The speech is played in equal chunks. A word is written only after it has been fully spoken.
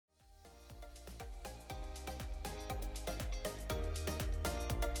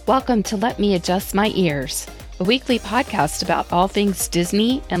Welcome to Let Me Adjust My Ears, a weekly podcast about all things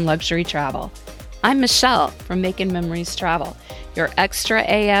Disney and luxury travel. I'm Michelle from Making Memories Travel, your extra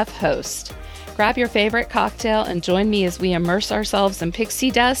AF host. Grab your favorite cocktail and join me as we immerse ourselves in pixie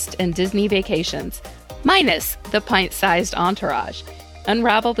dust and Disney vacations, minus the pint-sized entourage.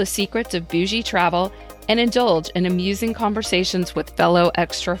 Unravel the secrets of bougie travel and indulge in amusing conversations with fellow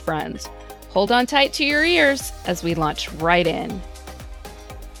extra friends. Hold on tight to your ears as we launch right in.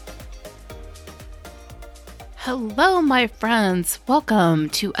 Hello, my friends.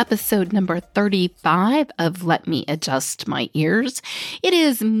 Welcome to episode number 35 of Let Me Adjust My Ears. It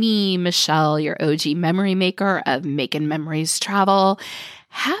is me, Michelle, your OG memory maker of Making Memories Travel.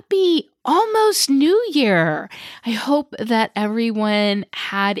 Happy almost New Year. I hope that everyone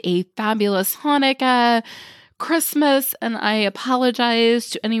had a fabulous Hanukkah, Christmas, and I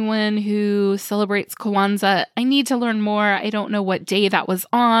apologize to anyone who celebrates Kwanzaa. I need to learn more. I don't know what day that was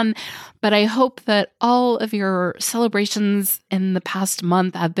on, but I hope that all of your celebrations in the past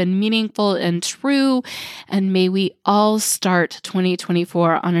month have been meaningful and true, and may we all start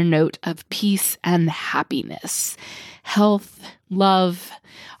 2024 on a note of peace and happiness, health, love,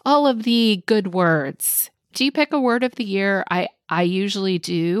 all of the good words. Do you pick a word of the year? I usually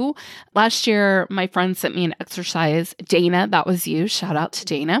do. Last year, my friend sent me an exercise. Dana, that was you. Shout out to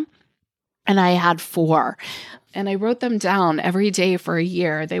Dana. And I had 4. And I wrote them down every day for a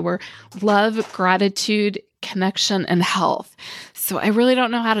year. They were love, gratitude, connection, and health. So I really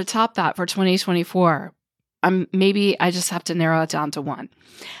don't know how to top that for 2024. Maybe I just have to narrow it down to 1.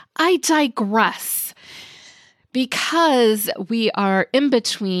 I digress. Because we are in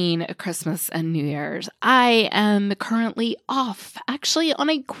between Christmas and New Year's, I am currently off, actually on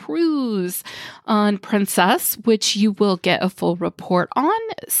a cruise on Princess, which you will get a full report on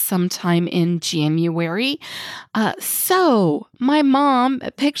sometime in January. So my mom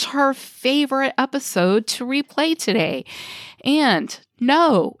picked her favorite episode to replay today. And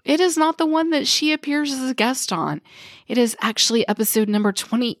no, it is not the one that she appears as a guest on. It is actually episode number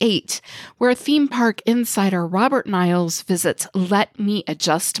 28, where theme park insider Robert Niles visits Let Me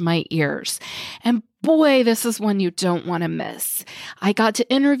Adjust My Ears. And boy, this is one you don't want to miss. I got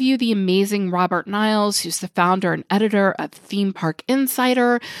to interview the amazing Robert Niles, who's the founder and editor of Theme Park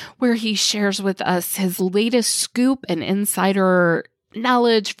Insider, where he shares with us his latest scoop and insider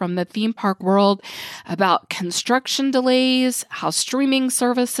knowledge from the theme park world about construction delays, how streaming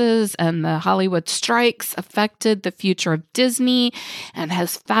services and the Hollywood strikes affected the future of Disney, and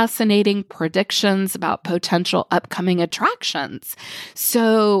has fascinating predictions about potential upcoming attractions.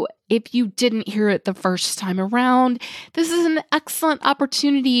 So if you didn't hear it the first time around, this is an excellent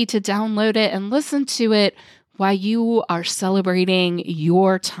opportunity to download it and listen to it while you are celebrating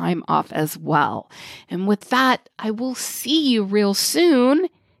your time off as well. And with that, I will see you real soon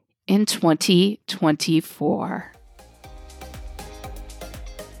in 2024.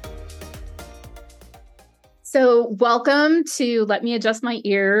 So welcome to Let Me Adjust My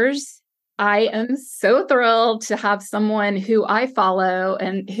Ears. I am so thrilled to have someone who I follow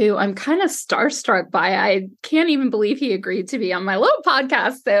and who I'm kind of starstruck by. I can't even believe he agreed to be on my little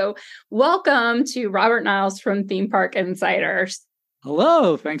podcast. So welcome to Robert Niles from Theme Park Insiders.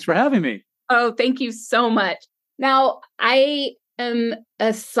 Hello. Thanks for having me. Oh, thank you so much. Now, I am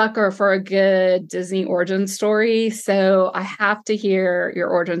a sucker for a good Disney origin story, so I have to hear your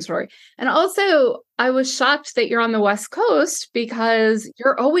origin story. And also, I was shocked that you're on the West Coast because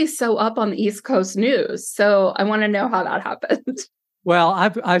you're always so up on the East Coast news. So I want to know how that happened. Well,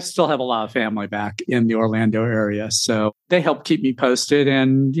 I still have a lot of family back in the Orlando area, so they help keep me posted.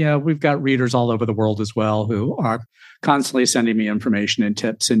 And, we've got readers all over the world as well who are constantly sending me information and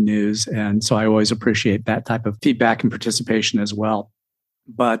tips and news. And so I always appreciate that type of feedback and participation as well.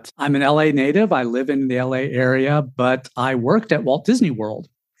 But I'm an LA native. I live in the LA area, but I worked at Walt Disney World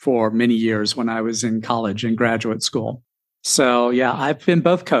for many years when I was in college and graduate school. So yeah, I've been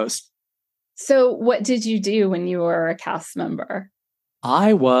both coasts. So what did you do when you were a cast member?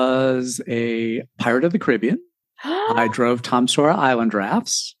 I was a Pirate of the Caribbean. I drove Tom Sawyer Island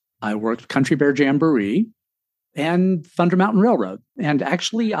rafts. I worked Country Bear Jamboree and Thunder Mountain Railroad. And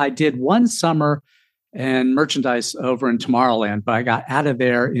actually, I did one summer and merchandise over in Tomorrowland, but I got out of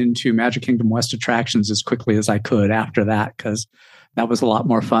there into Magic Kingdom West attractions as quickly as I could after that, because that was a lot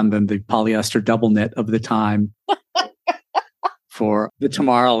more fun than the polyester double knit of the time for the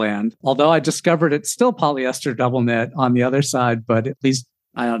Tomorrowland. Although I discovered it's still polyester double knit on the other side, but at least,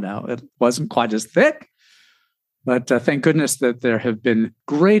 I don't know, it wasn't quite as thick. But thank goodness that there have been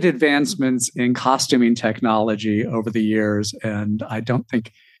great advancements in costuming technology over the years. And I don't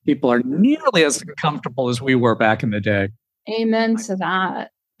think people are nearly as comfortable as we were back in the day. Amen to that.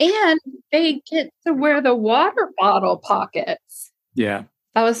 And they get to wear the water bottle pockets. Yeah.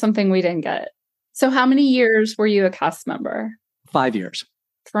 That was something we didn't get. So how many years were you a cast member? 5 years.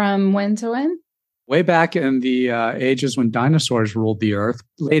 From when to when? Way back in the ages when dinosaurs ruled the earth,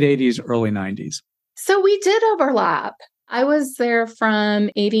 late 80s, early 90s. So we did overlap. I was there from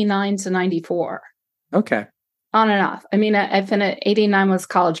 89 to 94. Okay. On and off. I mean, I finished 89 was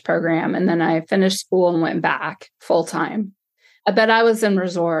college program, and then I finished school and went back full time. But I was in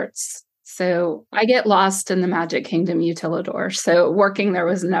resorts. So I get lost in the Magic Kingdom utilidor. So working there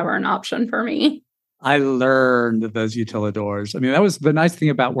was never an option for me. I learned those utilidors. I mean, that was the nice thing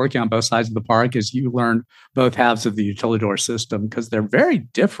about working on both sides of the park is you learn both halves of the utilidor system because they're very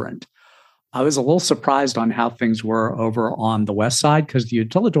different. I was a little surprised on how things were over on the west side because the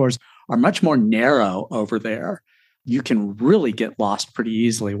utilidors are much more narrow over there. You can really get lost pretty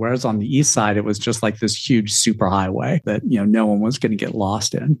easily. Whereas on the east side, it was just like this huge superhighway that, no one was going to get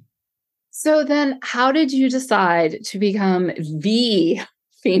lost in. So then how did you decide to become the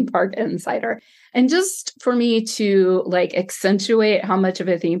theme park insider? And just for me to accentuate how much of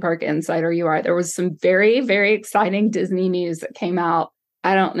a theme park insider you are, there was some very, very exciting Disney news that came out.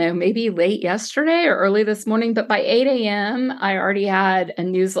 I don't know, maybe late yesterday or early this morning, but by 8 a.m., I already had a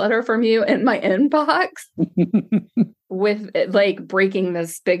newsletter from you in my inbox with breaking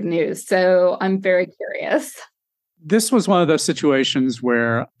this big news. So I'm very curious. This was one of those situations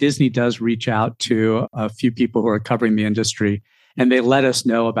where Disney does reach out to a few people who are covering the industry and they let us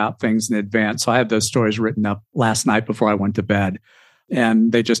know about things in advance. So I had those stories written up last night before I went to bed.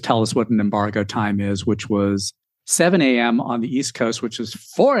 And they just tell us what an embargo time is, which was 7 a.m. on the East Coast, which is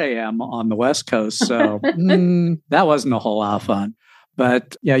 4 a.m. on the West Coast. So that wasn't a whole lot of fun.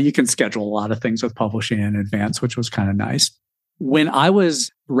 But yeah, you can schedule a lot of things with publishing in advance, which was kind of nice. When I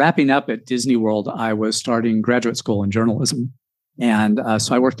was wrapping up at Disney World, I was starting graduate school in journalism. And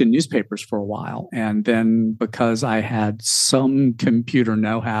so I worked in newspapers for a while. And then because I had some computer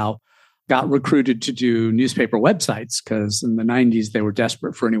know-how, got recruited to do newspaper websites because in the 90s, they were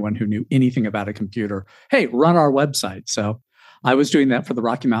desperate for anyone who knew anything about a computer. Hey, run our website. So I was doing that for the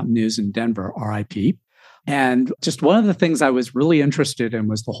Rocky Mountain News in Denver, RIP. And just one of the things I was really interested in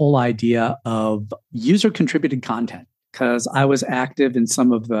was the whole idea of user-contributed content. Because I was active in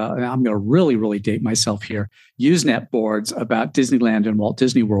some of the, I'm going to really, really date myself here, Usenet boards about Disneyland and Walt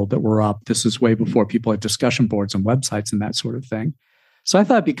Disney World that were up. This is way before people had discussion boards and websites and that sort of thing. So I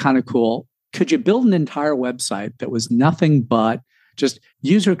thought it'd be kind of cool. Could you build an entire website that was nothing but just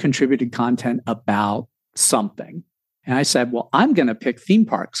user-contributed content about something? And I said, well, I'm going to pick theme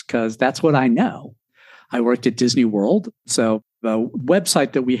parks because that's what I know. I worked at Disney World. So the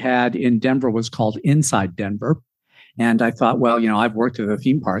website that we had in Denver was called Inside Denver. And I thought, well, I've worked at a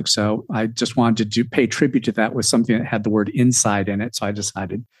theme park, so I just wanted to pay tribute to that with something that had the word inside in it. So I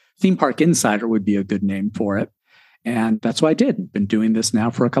decided Theme Park Insider would be a good name for it. And that's what I did. Been doing this now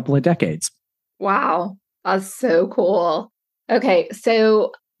for a couple of decades. Wow. That's so cool. Okay.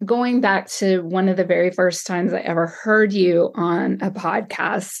 So going back to one of the very first times I ever heard you on a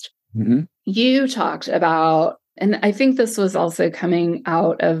podcast, you talked about, and I think this was also coming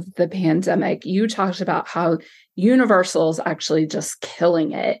out of the pandemic, you talked about how Universal's actually just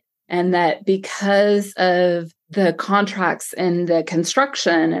killing it. And that because of the contracts and the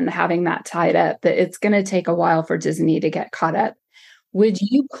construction and having that tied up, that it's going to take a while for Disney to get caught up. Would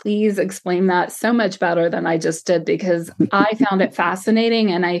you please explain that so much better than I just did? Because I found it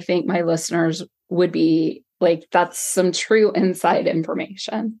fascinating. And I think my listeners would be like, that's some true inside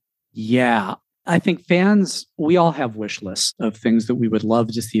information. Yeah. I think fans, we all have wish lists of things that we would love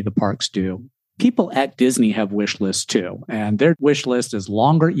to see the parks do. People at Disney have wish lists too, and their wish list is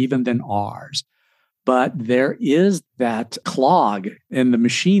longer even than ours. But there is that clog in the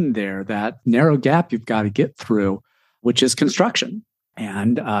machine there, that narrow gap you've got to get through, which is construction.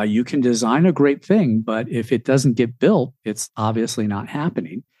 And you can design a great thing, but if it doesn't get built, it's obviously not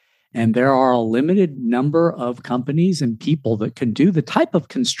happening. And there are a limited number of companies and people that can do the type of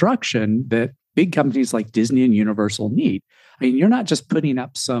construction that big companies like Disney and Universal need. I mean, you're not just putting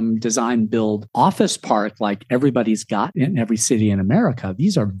up some design build office park like everybody's got in every city in America.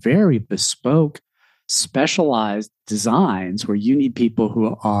 These are very bespoke, specialized designs where you need people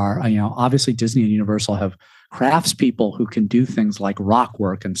who are, obviously Disney and Universal have craftspeople who can do things like rock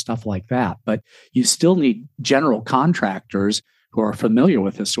work and stuff like that. But you still need general contractors who are familiar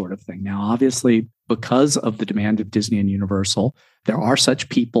with this sort of thing. Now, obviously, because of the demand of Disney and Universal, there are such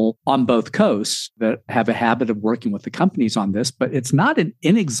people on both coasts that have a habit of working with the companies on this, but it's not an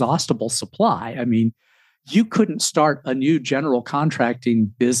inexhaustible supply. I mean, You couldn't start a new general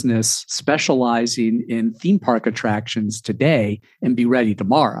contracting business specializing in theme park attractions today and be ready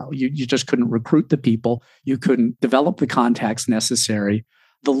tomorrow. You just couldn't recruit the people. You couldn't develop the contacts necessary.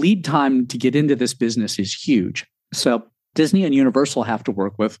 The lead time to get into this business is huge. So Disney and Universal have to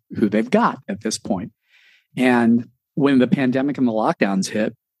work with who they've got at this point. And when the pandemic and the lockdowns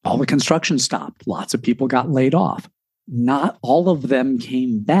hit, all the construction stopped. Lots of people got laid off. Not all of them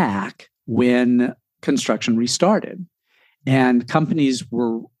came back when construction restarted. And companies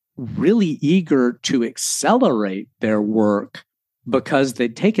were really eager to accelerate their work because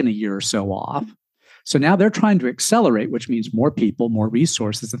they'd taken a year or so off. So now they're trying to accelerate, which means more people, more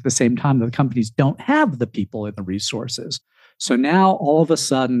resources. At the same time, the companies don't have the people and the resources. So now all of a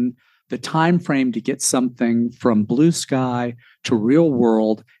sudden, the time frame to get something from blue sky to real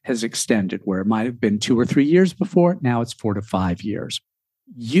world has extended, where it might have been 2 or 3 years before. Now it's 4 to 5 years.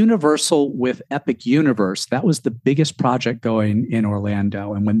 Universal with Epic Universe, that was the biggest project going in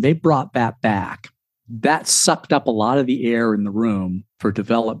Orlando. And when they brought that back, that sucked up a lot of the air in the room for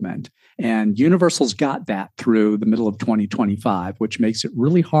development. And Universal's got that through the middle of 2025, which makes it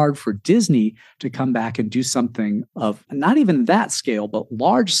really hard for Disney to come back and do something of not even that scale, but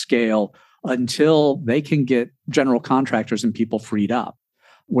large scale until they can get general contractors and people freed up.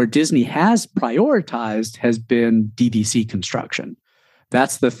 Where Disney has prioritized has been DVC construction.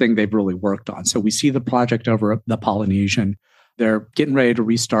 That's the thing they've really worked on. So we see the project over at the Polynesian. They're getting ready to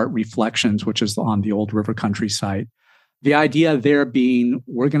restart Reflections, which is on the old River Country site. The idea there being,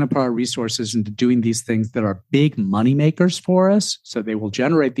 we're going to put our resources into doing these things that are big money makers for us. So they will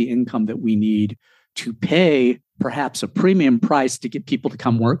generate the income that we need to pay perhaps a premium price to get people to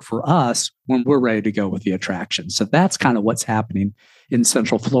come work for us when we're ready to go with the attraction. So that's kind of what's happening in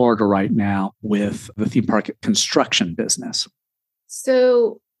Central Florida right now with the theme park construction business.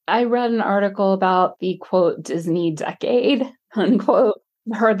 So I read an article about the quote Disney decade, unquote.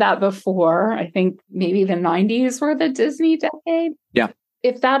 Heard that before. I think maybe the 90s were the Disney decade. Yeah.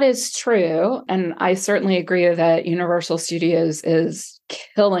 If that is true, and I certainly agree that Universal Studios is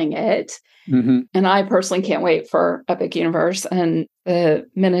killing it, and I personally can't wait for Epic Universe, and the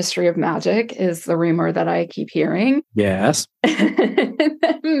Ministry of Magic is the rumor that I keep hearing. Yes.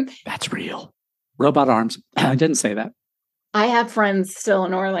 That's real. Robot arms. I didn't say that. I have friends still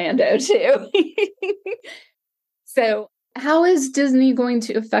in Orlando too. So how is Disney going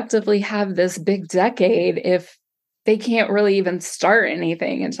to effectively have this big decade if they can't really even start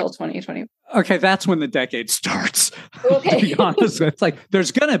anything until 2020? Okay, that's when the decade starts. Okay. To be honest, it's like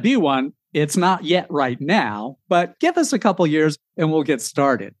there's going to be one. It's not yet right now, but give us a couple years and we'll get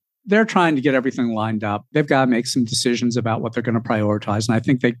started. They're trying to get everything lined up. They've got to make some decisions about what they're going to prioritize. And I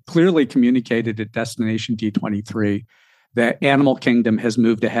think they clearly communicated at Destination D23 that Animal Kingdom has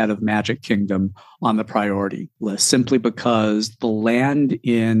moved ahead of Magic Kingdom on the priority list, simply because the land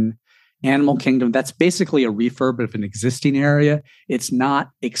in Animal Kingdom, that's basically a refurb of an existing area. It's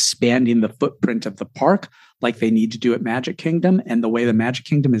not expanding the footprint of the park like they need to do at Magic Kingdom. And the way the Magic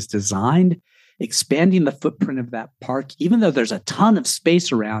Kingdom is designed, expanding the footprint of that park, even though there's a ton of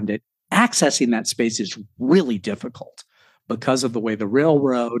space around it, accessing that space is really difficult because of the way the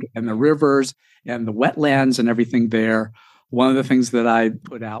railroad and the rivers and the wetlands and everything there. One of the things that I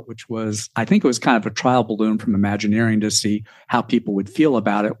put out, which was, I think it was kind of a trial balloon from Imagineering to see how people would feel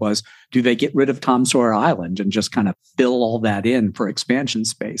about it, was, do they get rid of Tom Sawyer Island and just kind of fill all that in for expansion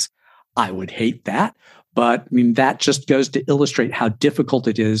space? I would hate that. But I mean, that just goes to illustrate how difficult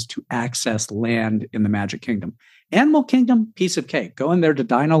it is to access land in the Magic Kingdom. Animal Kingdom, piece of cake. Go in there to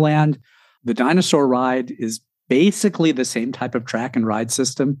Dino Land. The dinosaur ride is basically the same type of track and ride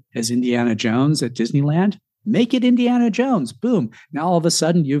system as Indiana Jones at Disneyland. Make it Indiana Jones. Boom. Now all of a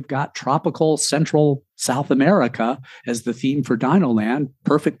sudden you've got tropical Central South America as the theme for Dino Land.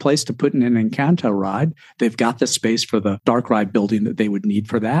 Perfect place to put in an Encanto ride. They've got the space for the dark ride building that they would need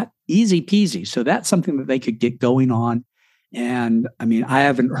for that. Easy peasy. So that's something that they could get going on. And I mean, I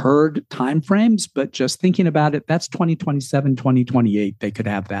haven't heard timeframes, but just thinking about it, that's 2027, 2028. They could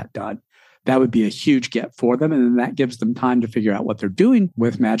have that done. That would be a huge get for them. And then that gives them time to figure out what they're doing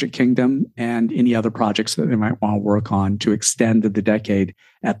with Magic Kingdom and any other projects that they might want to work on to extend the decade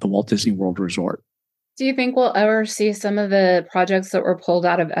at the Walt Disney World Resort. Do you think we'll ever see some of the projects that were pulled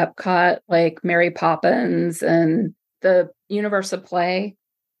out of Epcot, like Mary Poppins and the Universe of Play?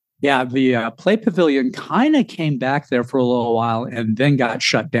 Yeah, the Play Pavilion kind of came back there for a little while and then got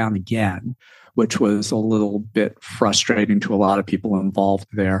shut down again, which was a little bit frustrating to a lot of people involved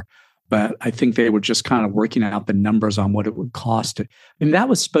there. But I think they were just kind of working out the numbers on what it would cost. And that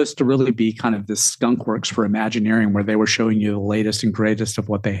was supposed to really be kind of this skunk works for Imagineering, where they were showing you the latest and greatest of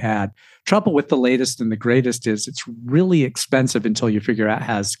what they had. Trouble with the latest and the greatest is it's really expensive until you figure out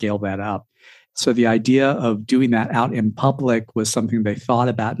how to scale that up. So the idea of doing that out in public was something they thought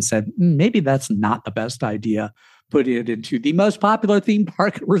about and said, maybe that's not the best idea. Put it into the most popular theme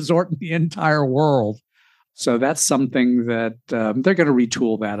park resort in the entire world. So that's something that they're going to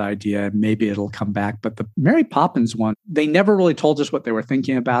retool that idea, and maybe it'll come back. But the Mary Poppins one, they never really told us what they were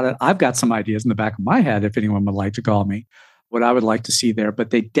thinking about it. I've got some ideas in the back of my head, if anyone would like to call me, what I would like to see there.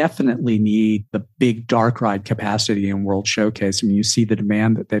 But they definitely need the big dark ride capacity in World Showcase. I mean, you see the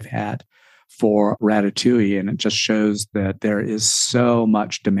demand that they've had for Ratatouille, and it just shows that there is so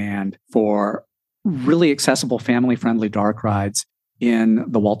much demand for really accessible, family-friendly dark rides in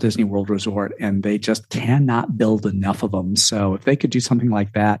the Walt Disney World Resort, and they just cannot build enough of them. So if they could do something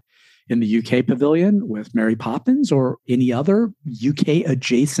like that in the UK pavilion with Mary Poppins or any other UK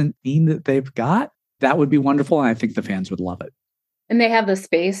adjacent theme that they've got, that would be wonderful. And I think the fans would love it. And they have the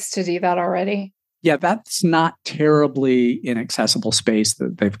space to do that already? Yeah, that's not terribly inaccessible space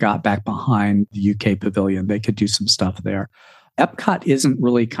that they've got back behind the UK pavilion. They could do some stuff there. Epcot isn't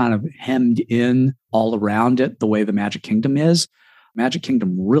really kind of hemmed in all around it the way the Magic Kingdom is. Magic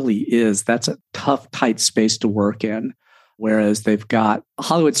Kingdom really is. That's a tough, tight space to work in. Whereas they've got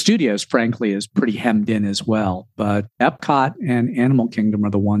Hollywood Studios, frankly, is pretty hemmed in as well. But Epcot and Animal Kingdom are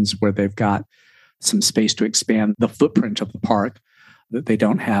the ones where they've got some space to expand the footprint of the park that they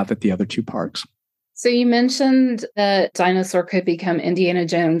don't have at the other two parks. So you mentioned that Dinosaur could become Indiana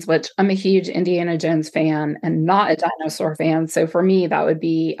Jones, which I'm a huge Indiana Jones fan and not a dinosaur fan. So for me, that would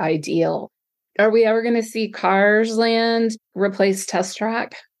be ideal. Are we ever going to see Cars Land replace Test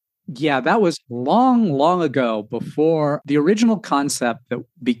Track? Yeah, that was long, long ago, before the original concept that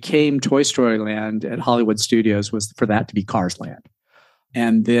became Toy Story Land at Hollywood Studios was for that to be Cars Land.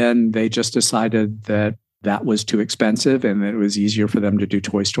 And then they just decided that that was too expensive and that it was easier for them to do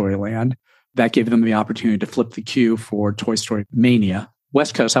Toy Story Land. That gave them the opportunity to flip the queue for Toy Story Mania.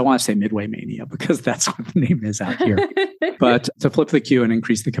 West Coast, I want to say Midway Mania because that's what the name is out here. But to flip the queue and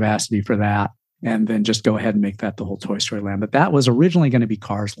increase the capacity for that, and then just go ahead and make that the whole Toy Story Land. But that was originally going to be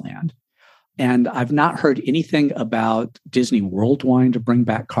Cars Land. And I've not heard anything about Disney World wanting to bring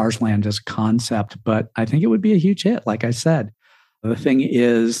back Cars Land as a concept, but I think it would be a huge hit, like I said. The thing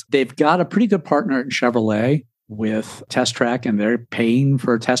is, they've got a pretty good partner at Chevrolet with Test Track, and they're paying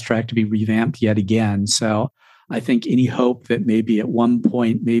for Test Track to be revamped yet again. So I think any hope that maybe at one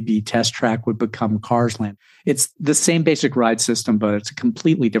point, maybe Test Track would become Cars Land. It's the same basic ride system, but it's a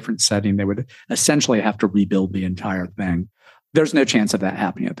completely different setting. They would essentially have to rebuild the entire thing. There's no chance of that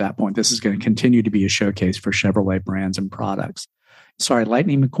happening at that point. This is going to continue to be a showcase for Chevrolet brands and products. Sorry,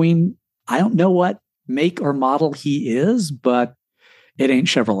 Lightning McQueen, I don't know what make or model he is, but it ain't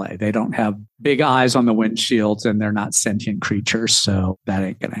Chevrolet. They don't have big eyes on the windshields and they're not sentient creatures. So that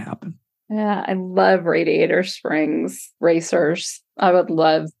ain't going to happen. Yeah, I love Radiator Springs racers. I would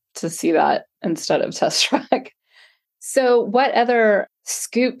love to see that instead of Test Track. So what other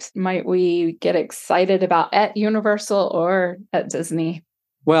scoops might we get excited about at Universal or at Disney?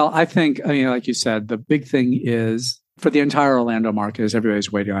 Well, I think, like you said, the big thing is for the entire Orlando market is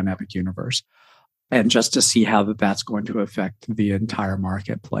everybody's waiting on Epic Universe. And just to see how that's going to affect the entire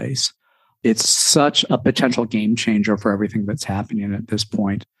marketplace. It's such a potential game changer for everything that's happening at this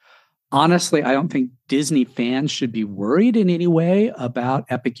point. Honestly, I don't think Disney fans should be worried in any way about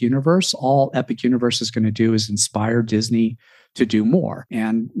Epic Universe. All Epic Universe is going to do is inspire Disney to do more.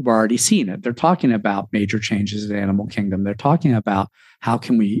 And we're already seeing it. They're talking about major changes in Animal Kingdom. They're talking about how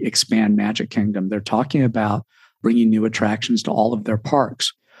can we expand Magic Kingdom. They're talking about bringing new attractions to all of their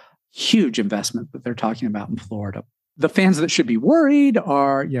parks. Huge investment that they're talking about in Florida. The fans that should be worried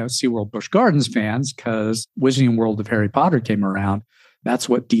are, SeaWorld Busch Gardens fans, because Wizarding World of Harry Potter came around. That's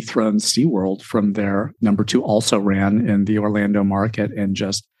what dethroned SeaWorld from their number 2 also ran in the Orlando market and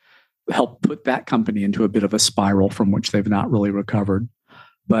just helped put that company into a bit of a spiral from which they've not really recovered.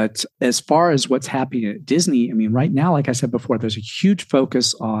 But as far as what's happening at Disney, right now, like I said before, there's a huge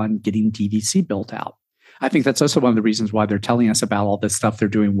focus on getting DVC built out. I think that's also one of the reasons why they're telling us about all this stuff they're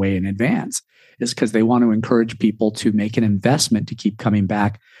doing way in advance, is because they want to encourage people to make an investment to keep coming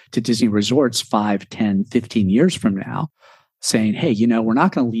back to Disney resorts 5, 10, 15 years from now, saying, hey, we're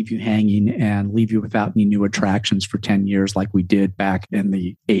not going to leave you hanging and leave you without any new attractions for 10 years like we did back in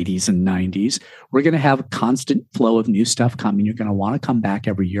the 80s and 90s. We're going to have a constant flow of new stuff coming. You're going to want to come back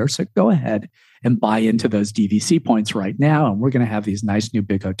every year. So go ahead and buy into those DVC points right now. And we're going to have these nice new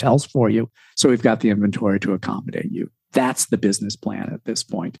big hotels for you. So we've got the inventory to accommodate you. That's the business plan at this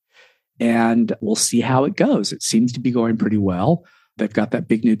point. and we'll see how it goes. It seems to be going pretty well. They've got that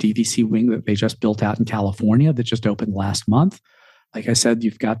big new DVC wing that they just built out in California that just opened last month. Like I said,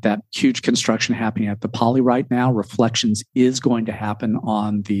 you've got that huge construction happening at the Poly right now. Reflections is going to happen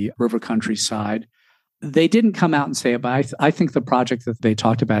on the River Country side. They didn't come out and say it, but I think the project that they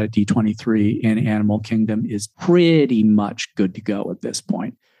talked about at D23 in Animal Kingdom is pretty much good to go at this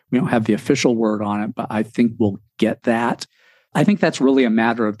point. We don't have the official word on it, but I think we'll get that. I think that's really a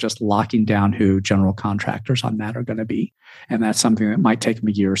matter of just locking down who general contractors on that are going to be. And that's something that might take them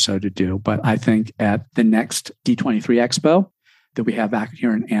a year or so to do. But I think at the next D23 Expo that we have back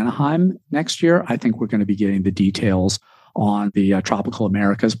here in Anaheim next year, I think we're going to be getting the details on the Tropical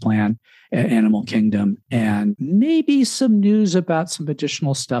Americas plan at Animal Kingdom and maybe some news about some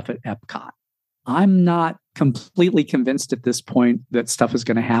additional stuff at Epcot. I'm not completely convinced at this point that stuff is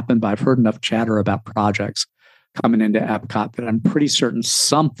going to happen, but I've heard enough chatter about projects coming into Epcot that I'm pretty certain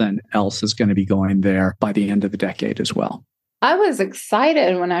something else is going to be going there by the end of the decade as well. I was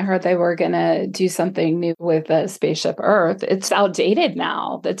excited when I heard they were going to do something new with Spaceship Earth. It's outdated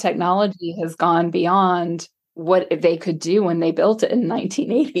now. The technology has gone beyond what they could do when they built it in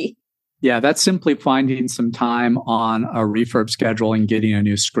 1980. Yeah, that's simply finding some time on a refurb schedule and getting a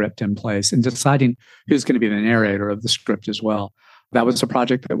new script in place and deciding who's going to be the narrator of the script as well. That was a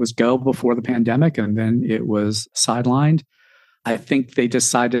project that was go before the pandemic, and then it was sidelined. I think they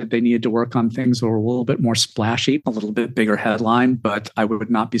decided they needed to work on things that were a little bit more splashy, a little bit bigger headline, but I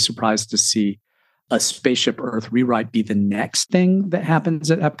would not be surprised to see a Spaceship Earth rewrite be the next thing that happens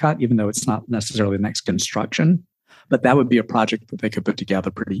at Epcot, even though it's not necessarily the next construction. But that would be a project that they could put together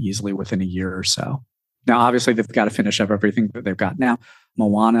pretty easily within a year or so. Now, obviously, they've got to finish up everything that they've got now.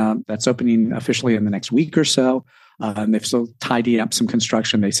 Moana, that's opening officially in the next week or so. They've still tidied up some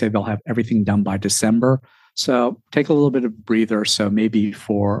construction. They say they'll have everything done by December. So take a little bit of breather. So maybe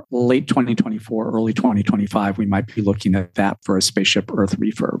for late 2024, early 2025, we might be looking at that for a Spaceship Earth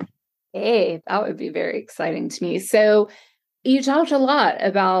refurb. Hey, that would be very exciting to me. So you talked a lot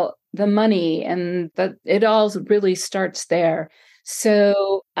about the money and that it all really starts there.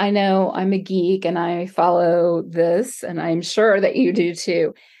 So I know I'm a geek and I follow this, and I'm sure that you do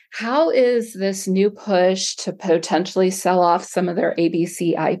too. How is this new push to potentially sell off some of their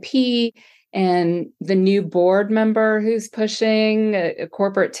ABC IP and the new board member who's pushing a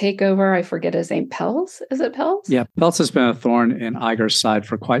corporate takeover? I forget his name. Pelz? Is it Pelz? Yeah, Pelz has been a thorn in Iger's side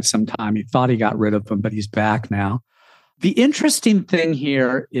for quite some time. He thought he got rid of him, but he's back now. The interesting thing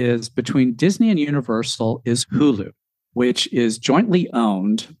here is between Disney and Universal is Hulu, which is jointly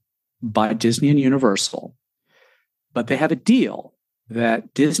owned by Disney and Universal. But they have a deal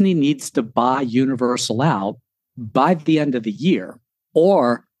that Disney needs to buy Universal out by the end of the year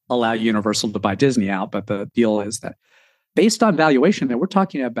or allow Universal to buy Disney out. But the deal is that based on valuation, that we're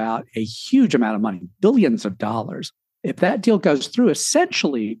talking about a huge amount of money, billions of dollars. If that deal goes through,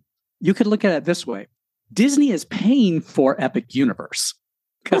 essentially, you could look at it this way. Disney is paying for Epic Universe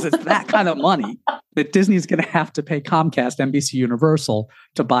because it's that kind of money that Disney is going to have to pay Comcast, NBC Universal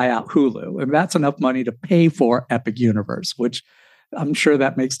to buy out Hulu. And that's enough money to pay for Epic Universe, which I'm sure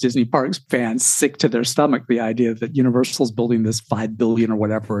that makes Disney Parks fans sick to their stomach, the idea that Universal's building this $5 billion or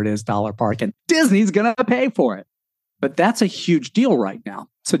whatever it is dollar park and Disney's going to pay for it. But that's a huge deal right now.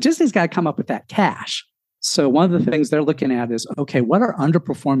 So Disney's got to come up with that cash. So one of the things they're looking at is, okay, what are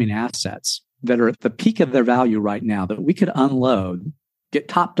underperforming assets that are at the peak of their value right now that we could unload, get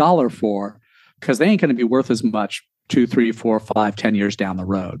top dollar for, because they ain't going to be worth as much 2, 3, 4, 5, 10 years down the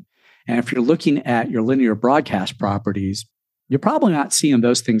road. And if you're looking at your linear broadcast properties, you're probably not seeing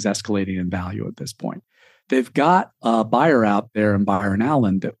those things escalating in value at this point. They've got a buyer out there in Byron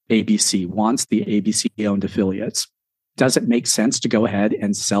Allen that ABC wants the ABC-owned affiliates. Does it make sense to go ahead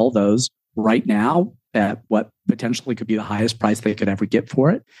and sell those right now at what potentially could be the highest price they could ever get for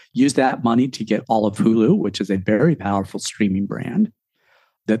it? Use that money to get all of Hulu, which is a very powerful streaming brand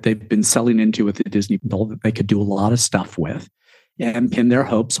that they've been selling into with the Disney bill that they could do a lot of stuff with, and pin their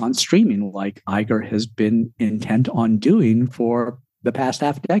hopes on streaming like Iger has been intent on doing for the past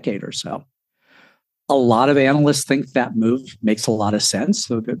half decade or so. A lot of analysts think that move makes a lot of sense,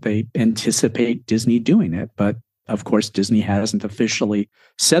 so that they anticipate Disney doing it. But of course, Disney hasn't officially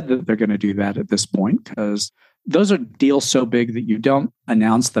said that they're going to do that at this point, because those are deals so big that you don't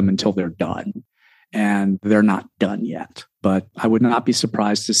announce them until they're done. And they're not done yet. But I would not be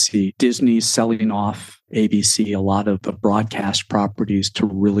surprised to see Disney selling off ABC, a lot of the broadcast properties, to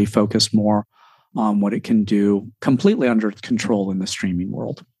really focus more on what it can do completely under control in the streaming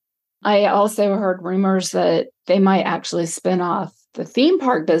world. I also heard rumors that they might actually spin off the theme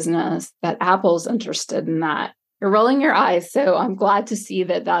park business, that Apple's interested in that. You're rolling your eyes, so I'm glad to see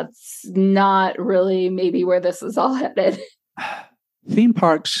that that's not really maybe where this is all headed. Theme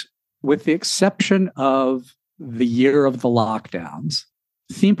parks, with the exception of the year of the lockdowns,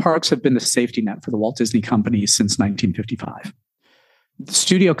 theme parks have been the safety net for the Walt Disney Company since 1955. The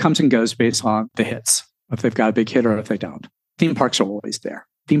studio comes and goes based on the hits, if they've got a big hit or if they don't. Theme parks are always there.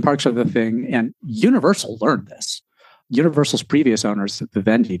 Theme parks are the thing, and Universal learned this. Universal's previous owners,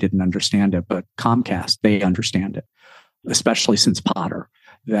 Vivendi, didn't understand it, but Comcast, they understand it, especially since Potter,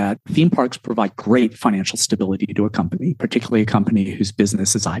 that theme parks provide great financial stability to a company, particularly a company whose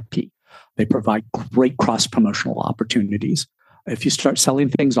business is IP. They provide great cross-promotional opportunities. If you start selling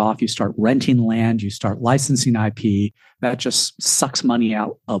things off, you start renting land, you start licensing IP, that just sucks money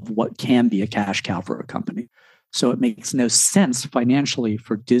out of what can be a cash cow for a company. So it makes no sense financially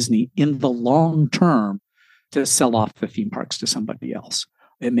for Disney in the long term to sell off the theme parks to somebody else.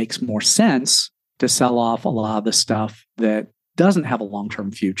 It makes more sense to sell off a lot of the stuff that doesn't have a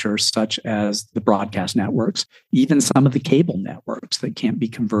long-term future, such as the broadcast networks, even some of the cable networks that can't be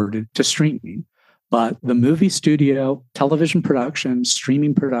converted to streaming. But the movie studio, television production,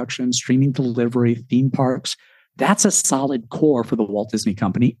 streaming delivery, theme parks, that's a solid core for the Walt Disney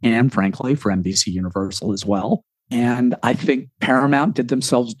Company and, frankly, for NBC Universal as well. And I think Paramount did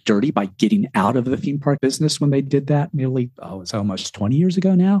themselves dirty by getting out of the theme park business when they did that it's almost 20 years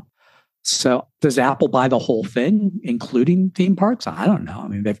ago now. So does Apple buy the whole thing, including theme parks? I don't know. I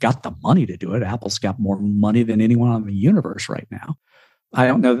mean, they've got the money to do it. Apple's got more money than anyone on the universe right now. I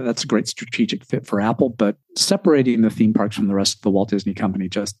don't know that that's a great strategic fit for Apple, but separating the theme parks from the rest of the Walt Disney Company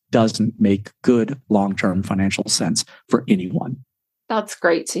just doesn't make good long-term financial sense for anyone. That's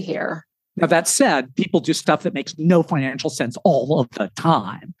great to hear. Now, that said, people do stuff that makes no financial sense all of the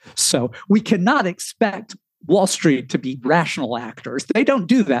time. So we cannot expect Wall Street to be rational actors. They don't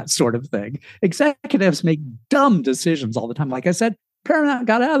do that sort of thing. Executives make dumb decisions all the time. Like I said, Paramount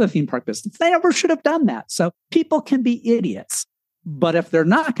got out of the theme park business. They never should have done that. So people can be idiots. But if they're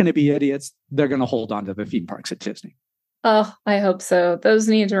not going to be idiots, they're going to hold on to the theme parks at Disney. Oh, I hope so. Those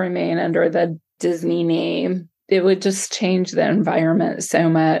need to remain under the Disney name. It would just change the environment so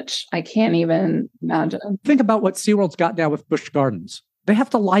much. I can't even imagine. Think about what SeaWorld's got now with Busch Gardens. They have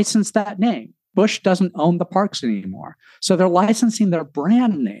to license that name. Busch doesn't own the parks anymore. So they're licensing their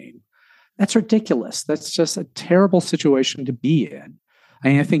brand name. That's ridiculous. That's just a terrible situation to be in. I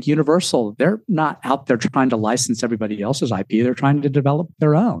mean, I think Universal, they're not out there trying to license everybody else's IP. They're trying to develop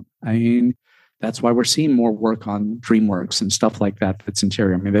their own. I mean, that's why we're seeing more work on DreamWorks and stuff like that that's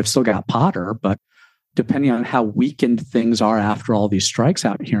interior. I mean, they've still got Potter, but depending on how weakened things are after all these strikes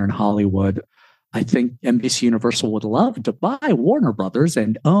out here in Hollywood, I think NBC Universal would love to buy Warner Brothers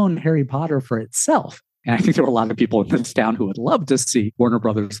and own Harry Potter for itself. And I think there are a lot of people in this town who would love to see Warner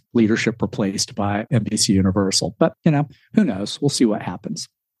Brothers leadership replaced by NBC Universal. But, who knows? We'll see what happens.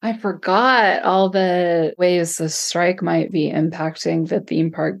 I forgot all the ways the strike might be impacting the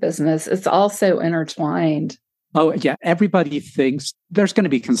theme park business. It's all so intertwined. Oh, yeah. Everybody thinks there's going to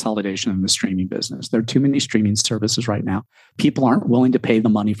be consolidation in the streaming business. There are too many streaming services right now. People aren't willing to pay the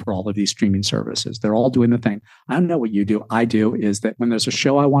money for all of these streaming services. They're all doing the thing. I don't know what you do. I do is that when there's a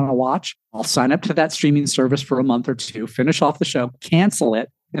show I want to watch, I'll sign up to that streaming service for a month or two, finish off the show, cancel it,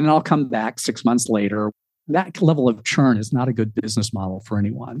 and then I'll come back 6 months later. That level of churn is not a good business model for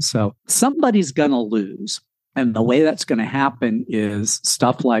anyone. So somebody's going to lose. And the way that's going to happen is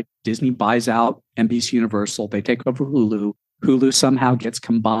stuff like Disney buys out NBC Universal. They take over Hulu. Hulu somehow gets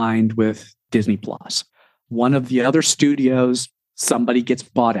combined with Disney Plus. One of the other studios, somebody gets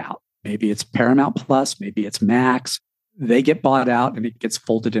bought out. Maybe it's Paramount Plus, maybe it's Max. They get bought out and it gets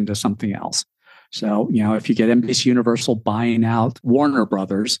folded into something else. So, if you get NBC Universal buying out Warner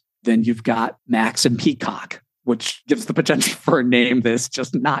Brothers, then you've got Max and Peacock, which gives the potential for a name that's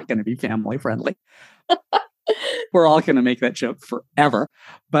just not going to be family friendly. We're all going to make that joke forever.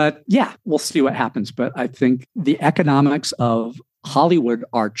 But yeah, we'll see what happens. But I think the economics of Hollywood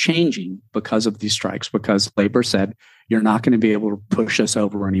are changing because of these strikes, because labor said, you're not going to be able to push us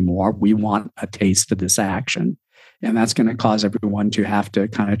over anymore. We want a taste of this action. And that's going to cause everyone to have to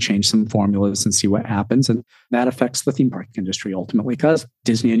kind of change some formulas and see what happens. And that affects the theme park industry ultimately, because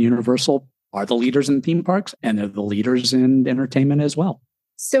Disney and Universal are the leaders in theme parks and they're the leaders in entertainment as well.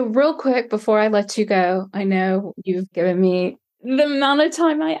 So real quick, before I let you go, I know you've given me the amount of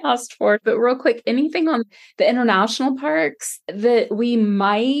time I asked for, but real quick, anything on the international parks that we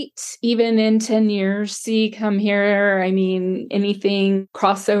might, even in 10 years, see come here? I mean, anything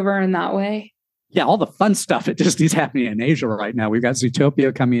crossover in that way? Yeah, all the fun stuff at Disney's happening in Asia right now. We've got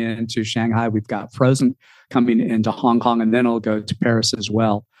Zootopia coming into Shanghai. We've got Frozen coming into Hong Kong, and then it'll go to Paris as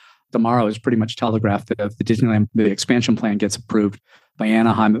well. tomorrow is pretty much telegraphed that if the Disneyland, the expansion plan gets approved by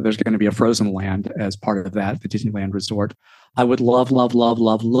Anaheim, that there's going to be a Frozen Land as part of that, the Disneyland Resort. I would love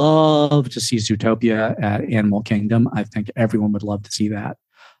to see Zootopia at Animal Kingdom. I think everyone would love to see that.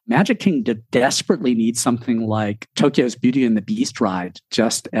 Magic Kingdom desperately needs something like Tokyo's Beauty and the Beast ride,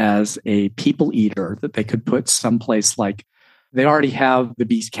 just as a people eater that they could put someplace like, they already have the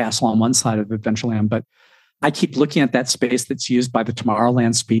Beast Castle on one side of Adventureland, but I keep looking at that space that's used by the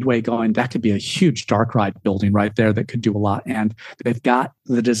Tomorrowland Speedway going, that could be a huge dark ride building right there that could do a lot. And they've got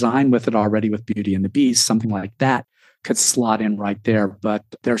the design with it already with Beauty and the Beast, something like that could slot in right there. But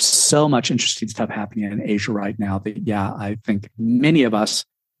there's so much interesting stuff happening in Asia right now that, yeah, I think many of us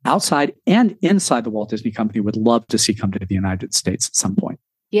outside and inside the Walt Disney Company would love to see come to the United States at some point.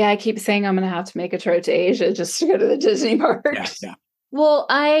 Yeah, I keep saying I'm going to have to make a trip to Asia just to go to the Disney parks. Yeah. Well,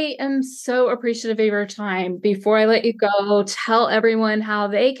 I am so appreciative of your time. Before I let you go, tell everyone how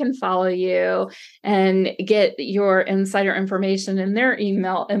they can follow you and get your insider information in their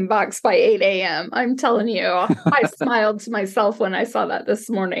email inbox by 8 a.m. I'm telling you, I smiled to myself when I saw that this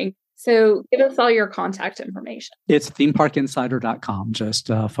morning. So give us all your contact information. It's themeparkinsider.com.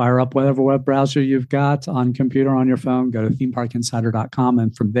 Just fire up whatever web browser you've got on computer, on your phone, go to themeparkinsider.com.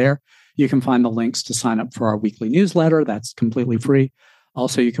 And from there, you can find the links to sign up for our weekly newsletter. That's completely free.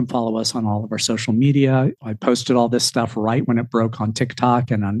 Also, you can follow us on all of our social media. I posted all this stuff right when it broke on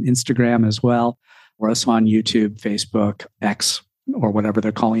TikTok and on Instagram as well. We're also on YouTube, Facebook, X, or whatever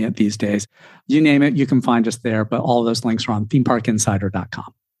they're calling it these days. You name it, you can find us there. But all of those links are on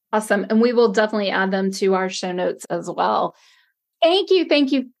themeparkinsider.com. Awesome. And we will definitely add them to our show notes as well. Thank you.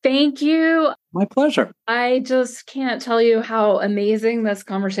 My pleasure. I just can't tell you how amazing this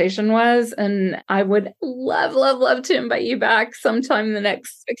conversation was. And I would love to invite you back sometime in the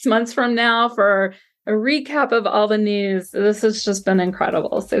next 6 months from now for a recap of all the news. This has just been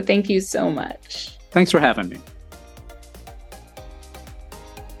incredible. So thank you so much. Thanks for having me.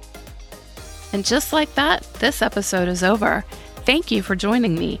 And just like that, this episode is over. Thank you for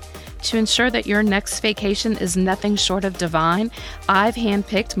joining me. To ensure that your next vacation is nothing short of divine, I've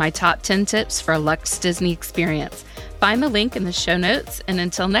handpicked my top 10 tips for a Luxe Disney experience. Find the link in the show notes, and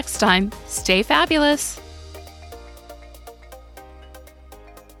until next time, stay fabulous.